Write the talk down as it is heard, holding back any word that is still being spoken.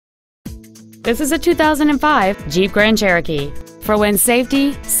This is a 2005 Jeep Grand Cherokee for when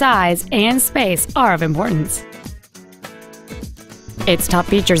safety, size, and space are of importance. Its top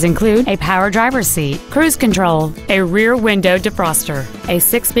features include a power driver's seat, cruise control, a rear window defroster, a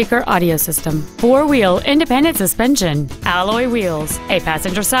 6-speaker audio system, 4-wheel independent suspension, alloy wheels, a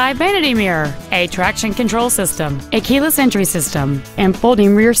passenger side vanity mirror, a traction control system, a keyless entry system, and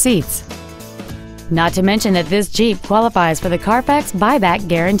folding rear seats. Not to mention that this Jeep qualifies for the Carfax buyback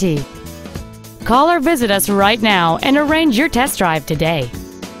guarantee. Call or visit us right now and arrange your test drive today.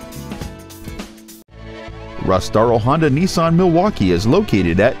 Russ Darrow Honda Nissan Milwaukee is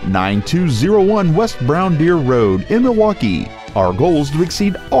located at 9201 West Brown Deer Road in Milwaukee. Our goal is to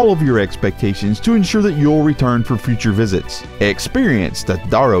exceed all of your expectations to ensure that you'll return for future visits. Experience the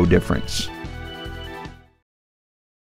Darrow difference.